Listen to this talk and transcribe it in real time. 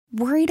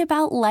Worried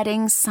about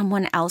letting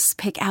someone else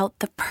pick out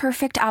the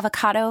perfect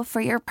avocado for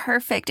your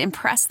perfect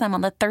impress them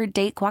on the third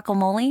date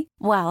guacamole?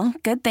 Well,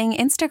 good thing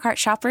Instacart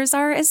shoppers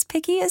are as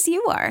picky as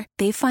you are.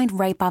 They find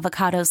ripe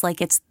avocados like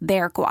it's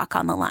their guac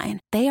on the line.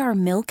 They are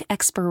milk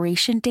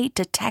expiration date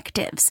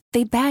detectives.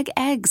 They bag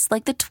eggs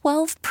like the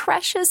 12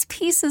 precious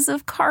pieces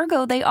of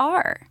cargo they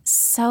are.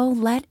 So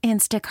let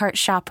Instacart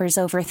shoppers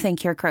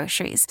overthink your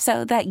groceries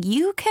so that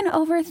you can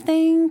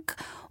overthink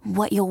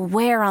what you'll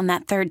wear on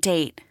that third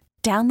date.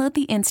 Download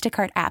the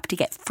Instacart app to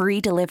get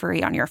free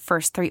delivery on your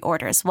first 3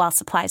 orders while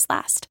supplies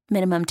last.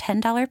 Minimum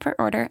 $10 per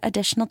order.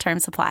 Additional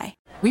terms apply.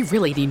 We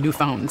really need new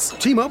phones.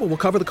 T-Mobile will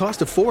cover the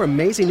cost of 4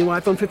 amazing new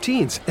iPhone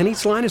 15s, and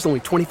each line is only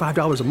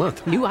 $25 a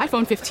month. New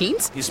iPhone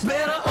 15s? It's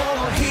better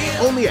over here.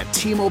 Only at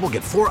T-Mobile,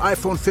 get 4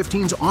 iPhone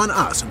 15s on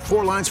us and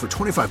 4 lines for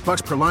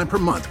 $25 per line per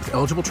month with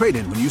eligible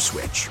trade-in when you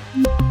switch.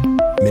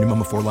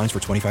 Minimum of 4 lines for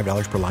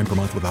 $25 per line per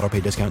month with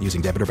autopay discount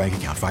using debit or bank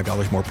account.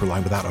 $5 more per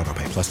line without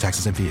autopay, plus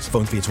taxes and fees.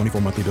 Phone fee at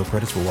 24 monthly bill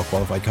credits for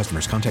well-qualified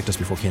customers. Contact us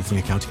before canceling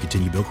account to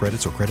continue bill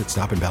credits or credit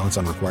stop and balance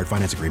on required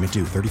finance agreement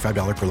due.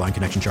 $35 per line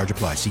connection charge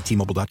applies. See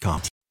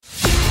T-Mobile.com.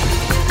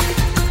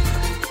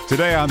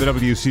 Today on the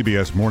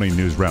WCBS Morning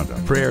News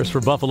Roundup. Prayers for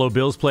Buffalo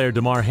Bills player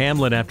Damar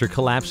Hamlin after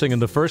collapsing in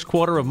the first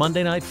quarter of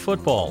Monday Night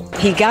Football.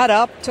 He got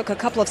up, took a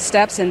couple of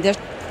steps, and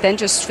then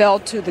just fell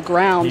to the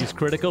ground. He's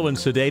critical and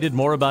sedated.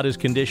 More about his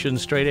condition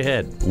straight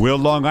ahead. Will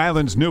Long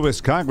Island's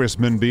newest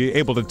congressman be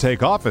able to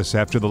take office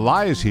after the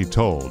lies he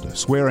told?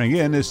 Swearing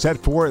in is set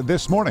for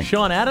this morning.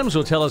 Sean Adams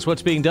will tell us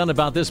what's being done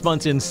about this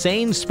month's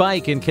insane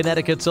spike in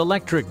Connecticut's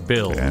electric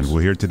bills. And we'll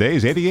hear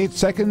today's 88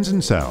 Seconds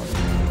in Sound.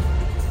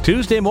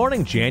 Tuesday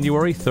morning,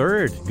 January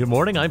 3rd. Good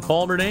morning, I'm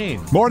Paul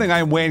Murnane. Morning,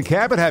 I'm Wayne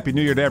Cabot. Happy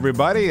New Year to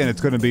everybody. And it's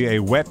going to be a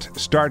wet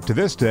start to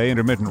this day.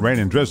 Intermittent rain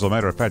and drizzle.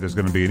 Matter of fact, it's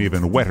going to be an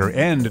even wetter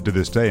end to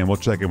this day. And we'll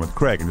check in with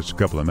Craig in just a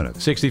couple of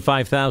minutes.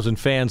 65,000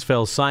 fans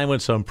fell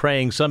silent, some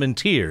praying, some in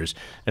tears,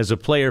 as a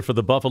player for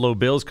the Buffalo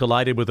Bills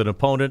collided with an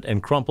opponent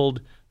and crumpled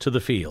to the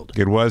field.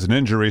 It was an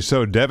injury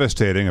so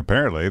devastating,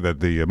 apparently, that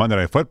the Monday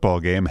Night Football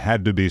game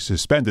had to be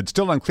suspended.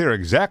 Still unclear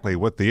exactly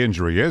what the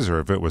injury is or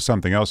if it was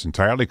something else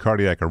entirely,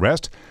 cardiac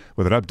arrest.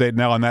 With an update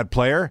now on that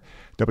player,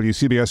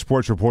 WCBS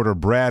sports reporter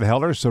Brad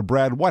Heller. So,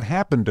 Brad, what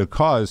happened to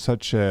cause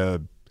such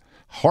a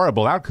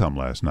horrible outcome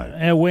last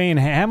night? Wayne,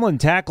 Hamlin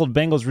tackled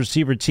Bengals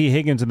receiver T.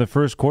 Higgins in the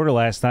first quarter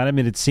last night. I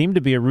mean, it seemed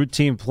to be a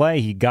routine play.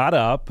 He got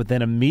up, but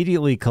then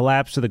immediately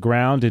collapsed to the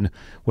ground in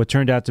what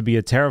turned out to be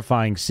a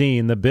terrifying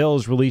scene. The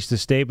Bills released a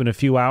statement a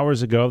few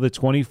hours ago. The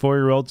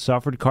 24-year-old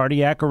suffered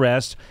cardiac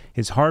arrest.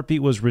 His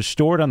heartbeat was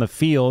restored on the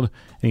field,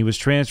 and he was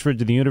transferred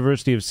to the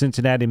University of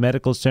Cincinnati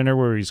Medical Center,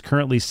 where he's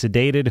currently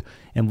sedated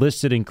and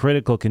listed in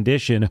critical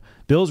condition.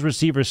 Bills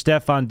receiver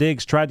Stefon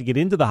Diggs tried to get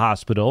into the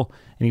hospital,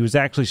 and he was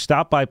actually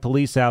stopped by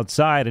police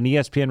outside. An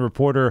ESPN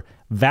reporter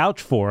vouched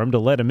for him to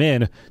let him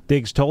in.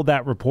 Diggs told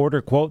that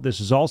reporter, quote, "This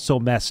is all so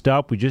messed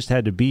up. We just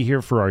had to be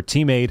here for our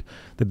teammate."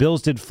 The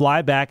Bills did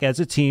fly back as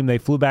a team. They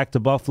flew back to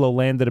Buffalo,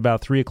 landed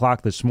about 3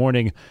 o'clock this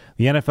morning.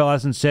 The NFL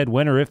hasn't said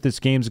when or if this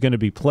game's going to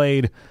be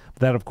played.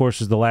 That, of course,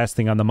 is the last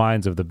thing on the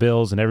minds of the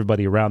Bills and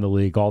everybody around the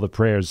league. All the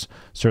prayers,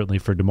 certainly,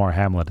 for Damar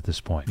Hamlin at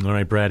this point. All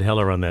right, Brad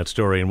Heller on that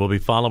story, and we'll be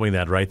following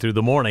that right through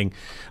the morning.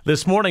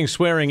 This morning,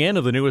 swearing in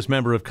of the newest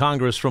member of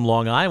Congress from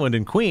Long Island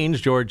and Queens,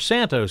 George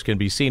Santos, can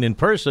be seen in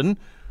person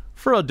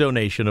for a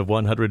donation of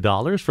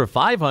 $100. For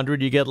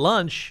 $500, you get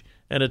lunch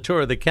and a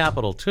tour of the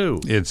Capitol, too.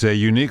 It's a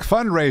unique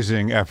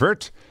fundraising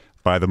effort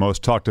by the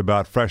most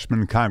talked-about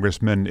freshman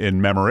congressman in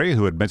memory,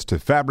 who admits to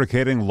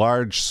fabricating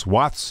large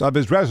swaths of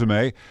his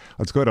resume.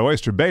 Let's go to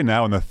Oyster Bay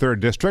now in the 3rd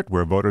District,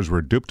 where voters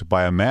were duped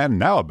by a man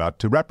now about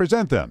to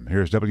represent them.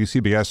 Here's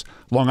WCBS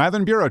Long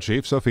Island Bureau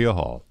Chief Sophia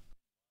Hall.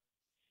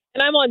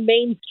 And I'm on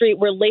Main Street,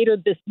 where later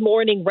this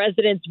morning,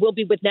 residents will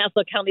be with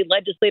Nassau County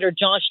Legislator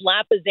Josh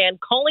Lapizan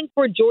calling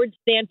for George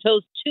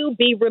Santos to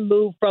be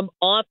removed from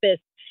office.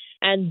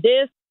 And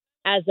this,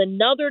 as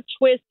another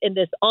twist in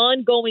this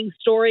ongoing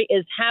story,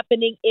 is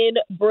happening in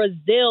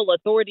Brazil.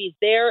 Authorities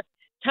there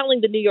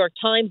telling the New York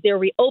Times they're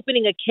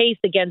reopening a case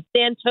against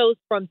Santos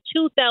from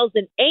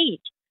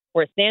 2008,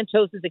 where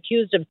Santos is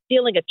accused of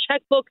stealing a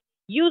checkbook,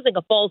 using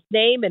a false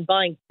name, and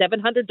buying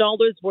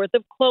 $700 worth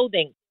of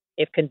clothing.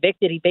 If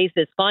convicted, he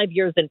faces 5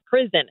 years in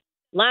prison.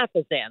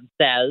 Lapizan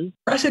says,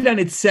 precedent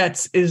it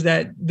sets is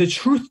that the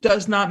truth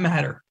does not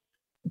matter.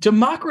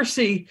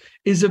 Democracy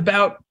is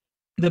about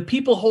the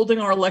people holding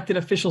our elected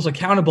officials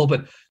accountable,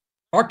 but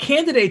our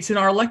candidates and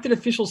our elected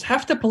officials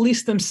have to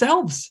police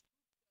themselves.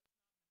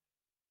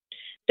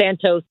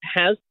 Santos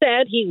has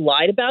said he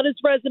lied about his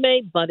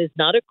resume, but is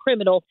not a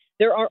criminal.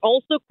 There are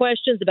also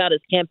questions about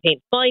his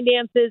campaign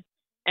finances,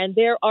 and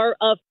there are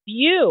a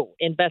few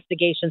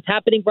investigations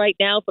happening right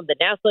now from the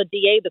Nassau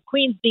DA, the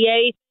Queens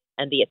DA,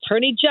 and the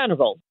Attorney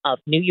General of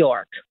New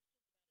York.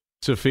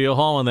 Sophia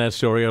Hall on that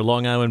story, our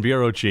Long Island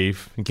Bureau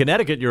Chief. In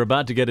Connecticut, you're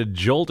about to get a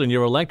jolt in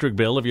your electric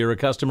bill if you're a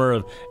customer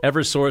of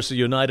Eversource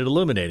United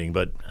Illuminating.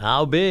 But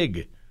how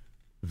big?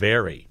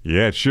 Very.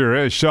 Yeah, it sure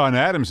is. Sean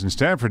Adams in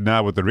Stamford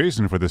now with the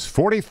reason for this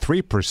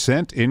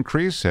 43%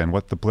 increase and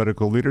what the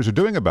political leaders are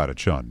doing about it,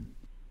 Sean.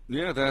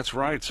 Yeah, that's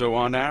right. So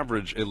on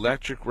average,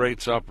 electric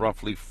rates up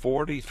roughly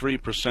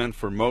 43%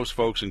 for most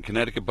folks in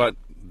Connecticut, but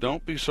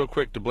don't be so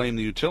quick to blame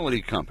the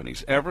utility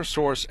companies.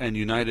 Eversource and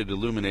United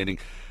Illuminating,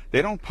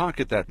 they don't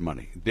pocket that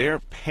money.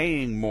 They're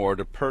paying more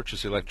to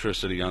purchase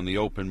electricity on the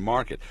open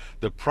market.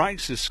 The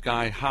price is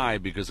sky high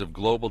because of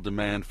global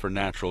demand for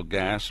natural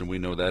gas, and we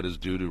know that is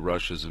due to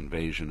Russia's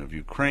invasion of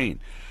Ukraine.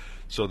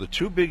 So the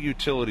two big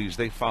utilities,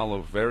 they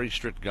follow very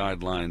strict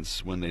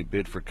guidelines when they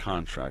bid for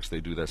contracts. They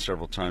do that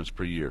several times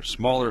per year.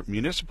 Smaller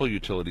municipal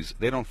utilities,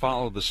 they don't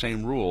follow the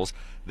same rules.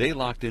 They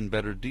locked in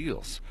better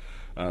deals.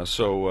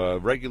 So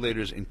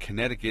regulators in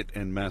Connecticut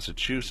and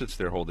Massachusetts,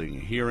 they're holding a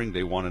hearing.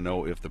 They want to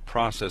know if the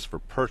process for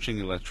purchasing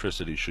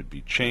electricity should be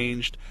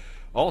changed.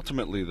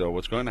 Ultimately, though,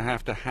 what's going to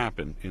have to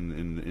happen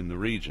in the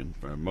region,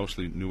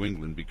 mostly New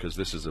England, because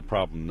this is a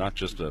problem not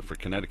just for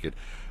Connecticut,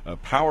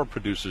 power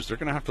producers, they're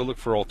going to have to look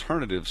for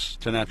alternatives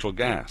to natural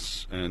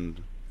gas.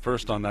 And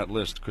first on that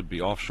list could be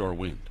offshore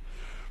wind.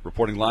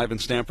 Reporting live in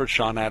Stamford,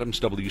 Sean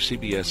Adams,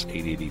 WCBS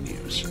 880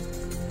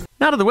 News.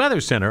 Now to the Weather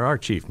Center, our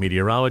chief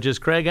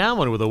meteorologist, Craig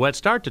Allen, with a wet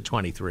start to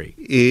 23.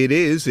 It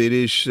is.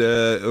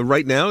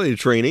 Right now,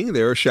 it's raining.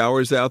 There are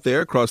showers out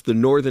there across the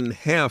northern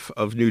half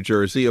of New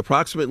Jersey,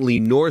 approximately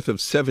north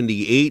of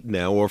 78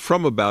 now, or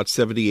from about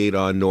 78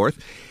 on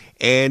north.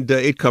 And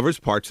it covers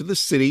parts of the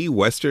city,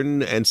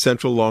 western and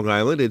central Long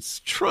Island. It's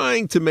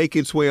trying to make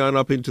its way on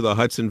up into the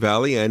Hudson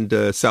Valley and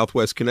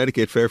southwest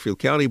Connecticut, Fairfield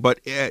County.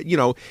 But,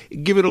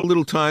 give it a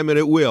little time and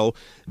it will.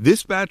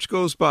 This batch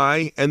goes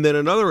by, and then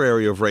another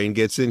area of rain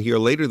gets in here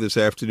later this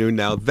afternoon.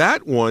 Now,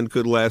 that one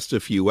could last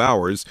a few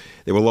hours.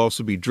 There will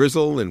also be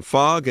drizzle and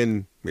fog,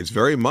 and it's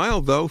very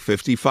mild, though.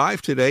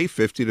 55 today,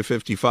 50 to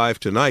 55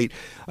 tonight.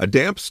 A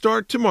damp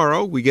start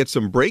tomorrow. We get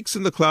some breaks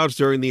in the clouds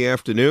during the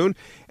afternoon,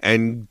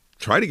 and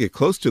try to get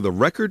close to the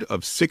record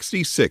of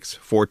 66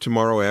 for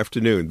tomorrow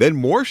afternoon. Then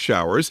more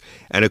showers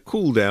and a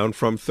cool down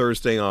from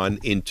Thursday on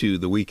into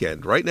the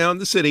weekend. Right now in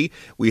the city,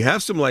 we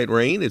have some light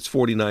rain. It's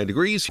 49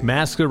 degrees.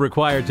 Masks are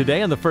required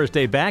today on the first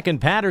day back in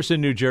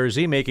Paterson, New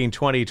Jersey, making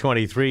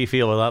 2023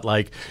 feel a lot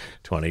like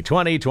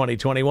 2020,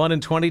 2021,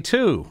 and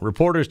 22.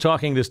 Reporters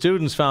talking to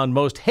students found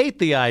most hate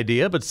the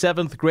idea, but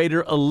 7th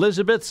grader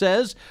Elizabeth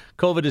says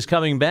COVID is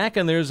coming back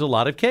and there's a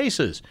lot of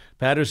cases.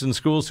 Paterson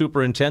School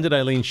Superintendent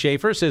Eileen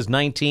Schaefer says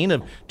 19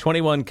 of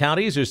 21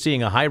 counties are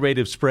seeing a high rate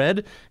of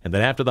spread, and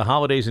that after the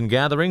holidays and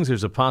gatherings,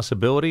 there's a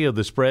possibility of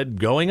the spread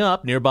going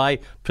up. Nearby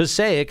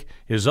Passaic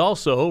is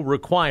also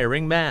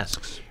requiring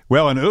masks.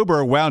 Well, an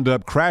Uber wound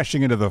up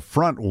crashing into the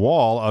front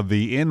wall of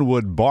the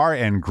Inwood Bar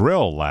and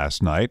Grill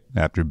last night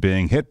after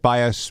being hit by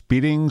a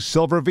speeding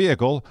silver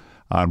vehicle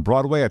on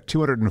Broadway at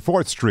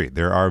 204th Street.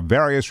 There are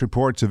various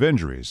reports of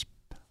injuries.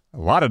 A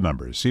lot of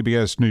numbers.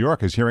 CBS New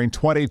York is hearing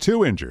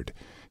 22 injured.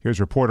 Here's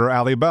reporter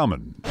Ali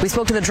Bellman. We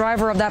spoke to the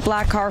driver of that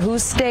black car who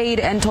stayed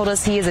and told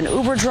us he is an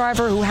Uber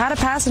driver who had a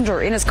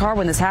passenger in his car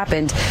when this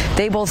happened.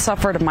 They both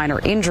suffered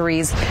minor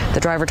injuries. The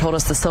driver told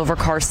us the silver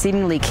car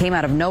seemingly came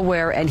out of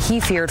nowhere and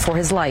he feared for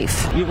his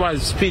life. He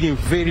was speeding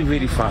very,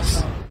 very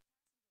fast.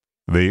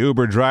 The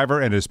Uber driver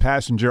and his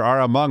passenger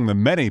are among the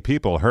many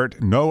people hurt.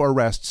 No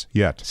arrests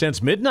yet.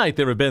 Since midnight,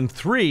 there have been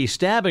 3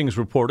 stabbings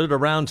reported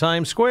around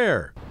Times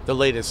Square. The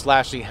latest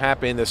slashing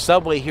happened in the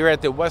subway here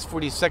at the West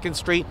 42nd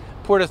Street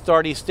Port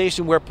Authority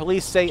station, where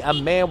police say a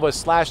man was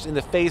slashed in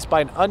the face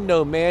by an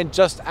unknown man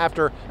just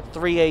after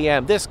 3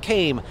 a.m. This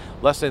came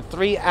less than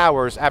 3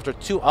 hours after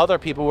 2 other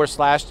people were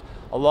slashed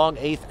along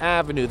 8th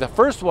Avenue. The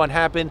first one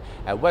happened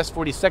at West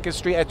 42nd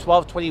Street at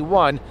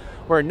 1221,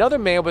 where another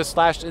man was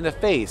slashed in the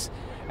face.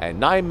 And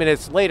 9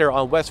 minutes later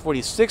on West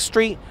 46th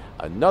Street,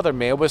 another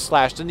man was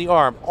slashed in the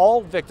arm.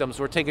 All victims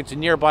were taken to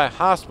nearby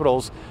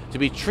hospitals to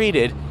be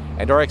treated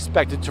and are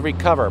expected to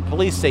recover.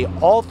 Police say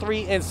all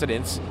 3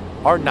 incidents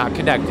are not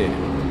connected.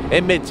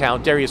 In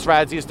Midtown, Darius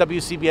Radzius,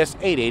 WCBS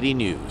 880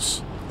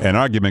 News. An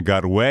argument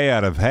got way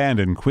out of hand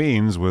in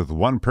Queens, with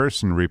one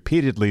person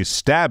repeatedly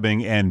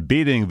stabbing and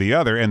beating the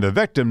other, and the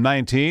victim,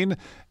 19,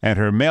 and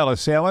her male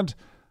assailant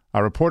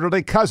are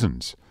reportedly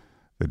cousins.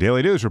 The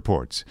Daily News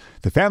reports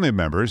the family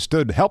members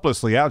stood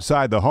helplessly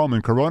outside the home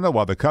in Corona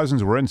while the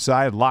cousins were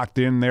inside, locked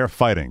in there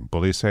fighting.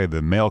 Police say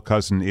the male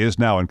cousin is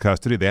now in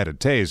custody. They had to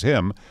tase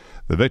him.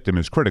 The victim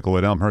is critical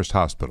at Elmhurst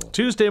Hospital.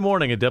 Tuesday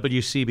morning at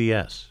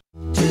WCBS.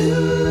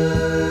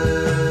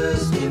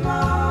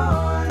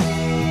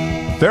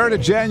 3rd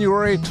of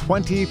January,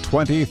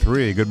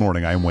 2023. Good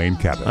morning. I'm Wayne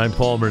Cabot. I'm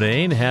Paul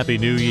Murnane. Happy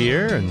New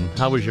Year. And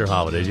how was your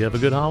holiday? Did you have a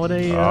good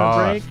holiday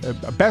break?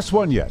 Best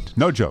one yet.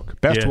 No joke.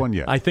 Best one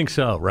yet. I think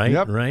so, right?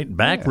 Yep. Right?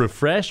 Back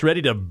refreshed,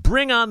 ready to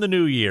bring on the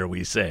new year,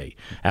 we say,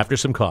 after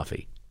some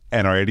coffee.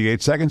 And our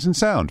 88 seconds in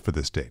sound for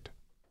this date.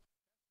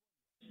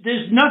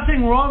 There's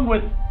nothing wrong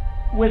with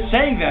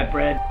saying that,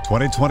 Brad.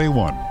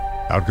 2021.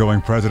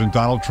 Outgoing President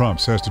Donald Trump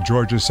says to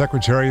Georgia's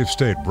Secretary of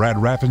State, Brad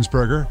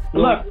Raffensperger,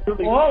 "Look,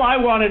 all I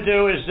want to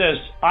do is this.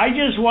 I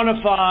just want to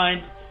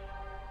find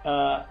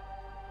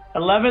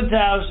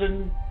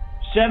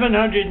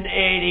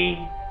 11,780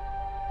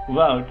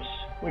 votes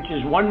which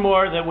is one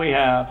more that we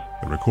have.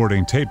 The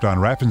recording taped on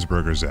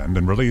Raffensperger's end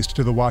and released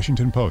to the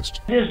Washington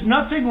Post. There's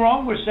nothing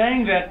wrong with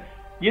saying that,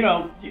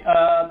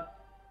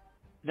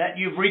 that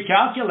you've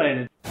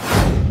recalculated.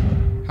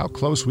 How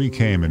close we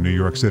came in New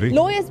York City.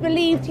 Lawyers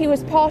believed he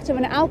was part of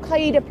an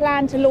al-Qaeda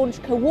plan to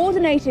launch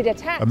coordinated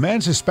attacks. A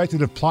man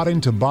suspected of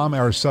plotting to bomb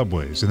our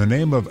subways in the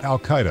name of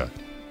al-Qaeda,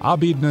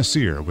 Abid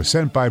Nasir, was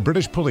sent by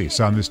British police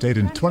on this date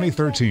in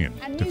 2013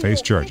 to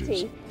face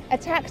charges.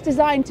 Attacks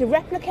designed to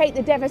replicate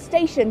the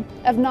devastation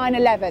of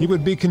 9/11. He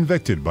would be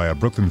convicted by a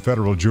Brooklyn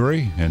federal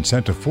jury and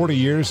sent to 40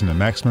 years in a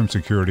maximum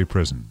security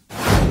prison.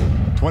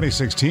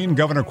 2016,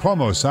 Governor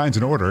Cuomo signs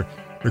an order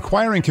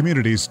requiring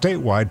communities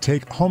statewide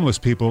take homeless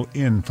people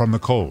in from the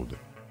cold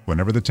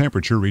whenever the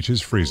temperature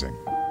reaches freezing.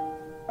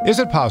 Is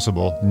it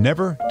possible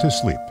never to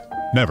sleep?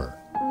 Never.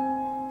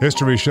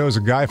 History shows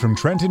a guy from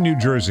Trenton, New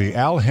Jersey,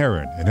 Al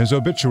Heron, in his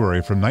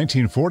obituary from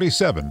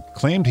 1947,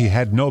 claimed he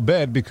had no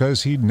bed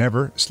because he'd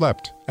never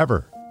slept,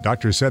 ever.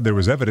 Doctors said there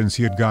was evidence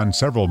he had gone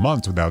several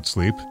months without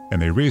sleep,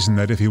 and they reasoned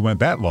that if he went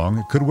that long,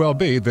 it could well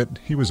be that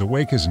he was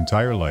awake his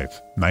entire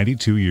life,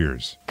 92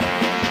 years.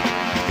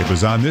 It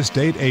was on this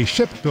date a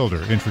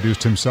shipbuilder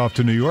introduced himself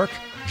to New York,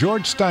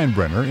 George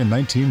Steinbrenner, in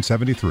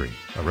 1973,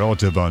 a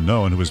relative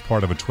unknown who was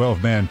part of a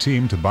 12-man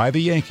team to buy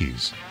the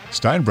Yankees.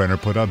 Steinbrenner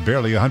put up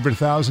barely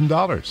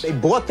 $100,000. They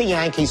bought the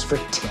Yankees for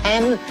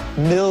 $10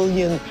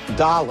 million.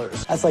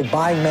 That's like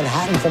buying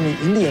Manhattan from the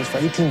Indians for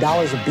 $18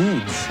 a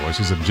beads.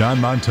 Voices of John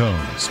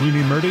Montone,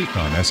 Sweeney Murdy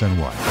on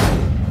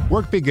SNY.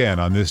 Work began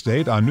on this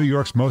date on New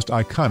York's most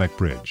iconic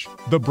bridge,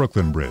 the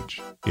Brooklyn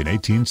Bridge, in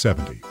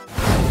 1870.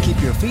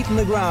 Keep your feet in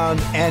the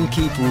ground and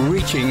keep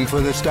reaching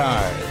for the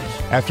stars.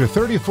 After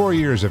 34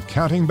 years of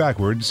counting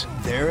backwards,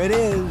 there it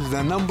is,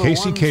 the number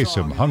Casey one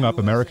Kasem hung up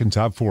American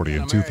Top 40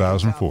 in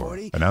 2004,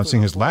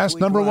 announcing his last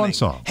number one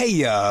song. Hey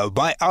Ya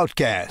by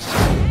Outkast.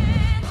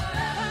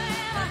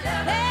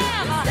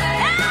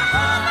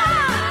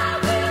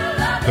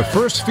 The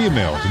first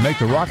female to make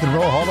the Rock and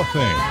Roll Hall of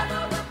Fame,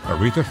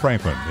 Aretha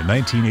Franklin, in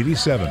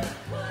 1987.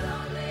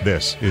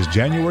 This is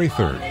January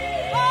 3rd.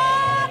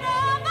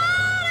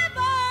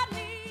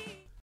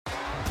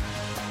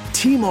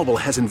 T-Mobile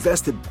has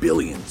invested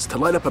billions to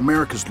light up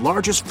America's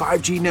largest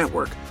 5G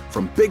network,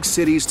 from big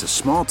cities to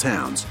small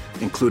towns,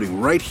 including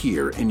right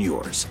here in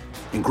yours.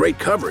 And great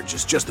coverage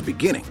is just the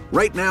beginning.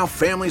 Right now,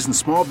 families and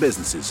small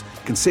businesses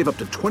can save up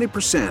to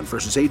 20%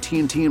 versus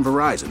AT&T and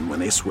Verizon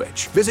when they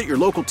switch. Visit your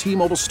local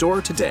T-Mobile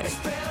store today.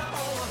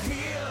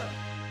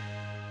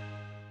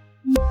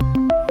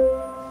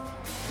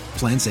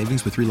 Plan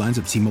savings with 3 lines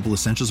of T-Mobile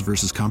Essentials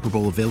versus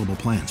comparable available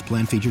plans.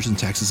 Plan features and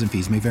taxes and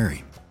fees may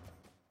vary.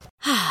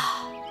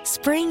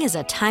 Spring is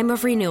a time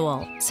of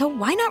renewal, so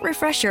why not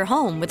refresh your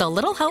home with a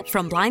little help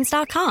from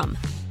Blinds.com?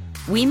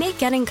 We make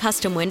getting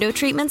custom window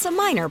treatments a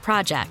minor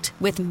project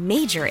with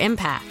major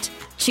impact.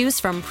 Choose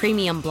from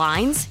premium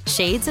blinds,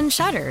 shades, and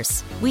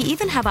shutters. We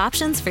even have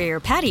options for your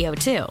patio,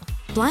 too.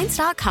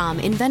 Blinds.com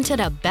invented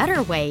a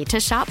better way to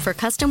shop for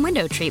custom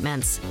window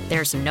treatments.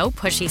 There's no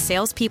pushy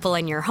salespeople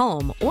in your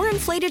home or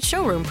inflated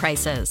showroom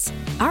prices.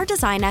 Our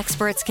design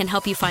experts can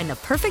help you find the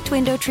perfect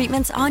window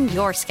treatments on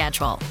your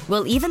schedule.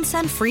 We'll even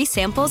send free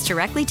samples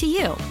directly to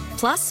you.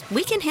 Plus,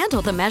 we can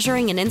handle the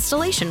measuring and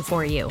installation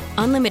for you.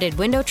 Unlimited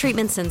window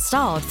treatments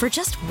installed for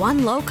just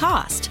one low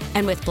cost.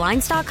 And with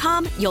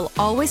Blinds.com, you'll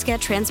always get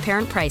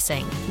transparent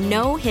pricing.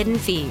 No hidden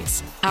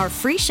fees. Our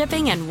free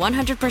shipping and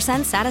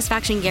 100%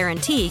 satisfaction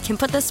guarantee can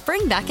put the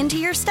spring back into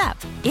your step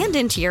and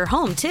into your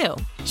home, too.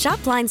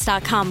 Shop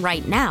Blinds.com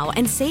right now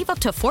and save up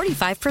to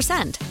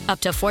 45%.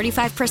 Up to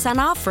 45%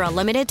 off for a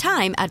limited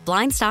time at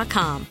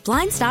Blinds.com.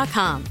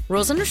 Blinds.com.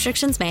 Rules and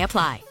restrictions may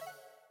apply.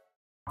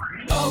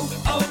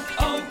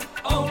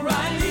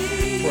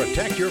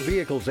 Protect your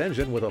vehicle's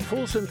engine with a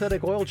full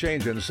synthetic oil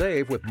change and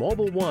save with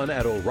Mobil 1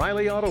 at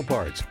O'Reilly Auto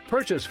Parts.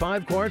 Purchase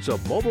 5 quarts of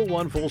Mobil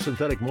 1 full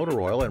synthetic motor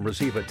oil and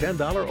receive a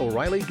 $10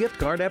 O'Reilly gift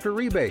card after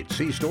rebate.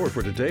 See store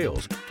for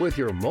details. With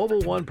your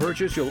Mobil 1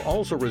 purchase, you'll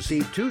also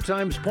receive 2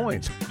 times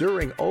points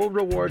during O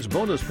Rewards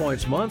Bonus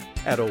Points Month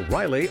at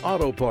O'Reilly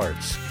Auto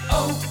Parts.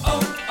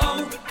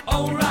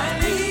 O'Reilly.